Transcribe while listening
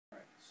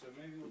so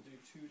maybe we'll do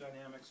 2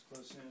 dynamics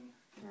close in.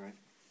 All right.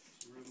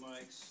 2 room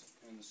mics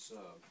and the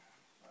sub.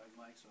 5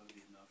 mics ought to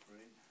be enough,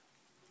 right?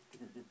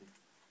 So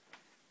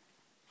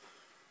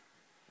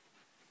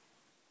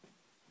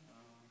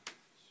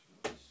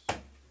let's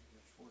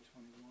get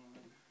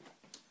 421.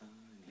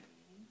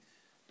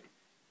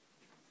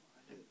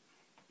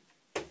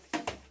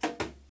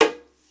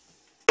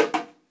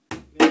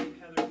 Maybe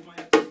Heather, you might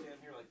have to stand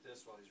here like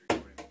this while he's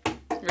recording.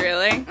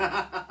 Really?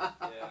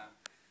 Yeah.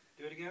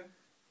 Do it again.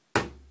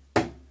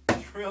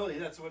 Really,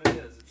 that's what it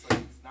is. It's like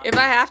it's not. If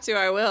I have to,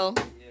 I will.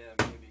 Yeah,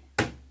 maybe.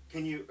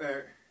 Can you?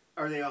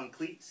 Are they on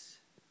cleats?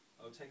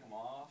 Oh, take them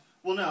off.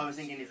 Well, no. I was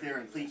thinking if they're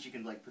on cleats, you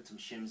can like put some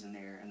shims in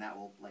there, and that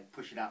will like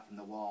push it out from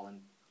the wall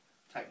and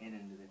tighten it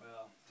into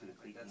the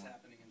cleat. That's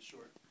happening in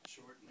short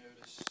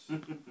notice.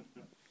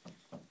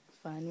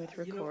 Fun with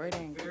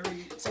recording.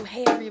 So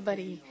hey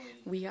everybody,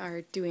 we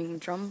are doing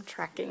drum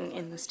tracking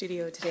in the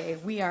studio today.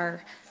 We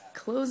are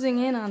closing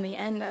in on the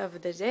end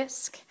of the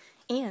disc,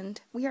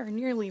 and we are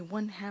nearly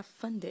 1/2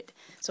 funded.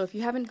 So if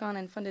you haven't gone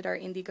and funded our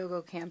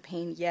Indiegogo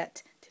campaign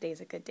yet,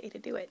 today's a good day to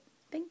do it.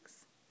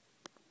 Thanks.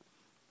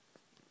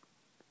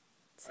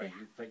 Are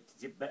you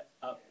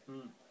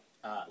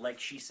like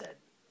she said.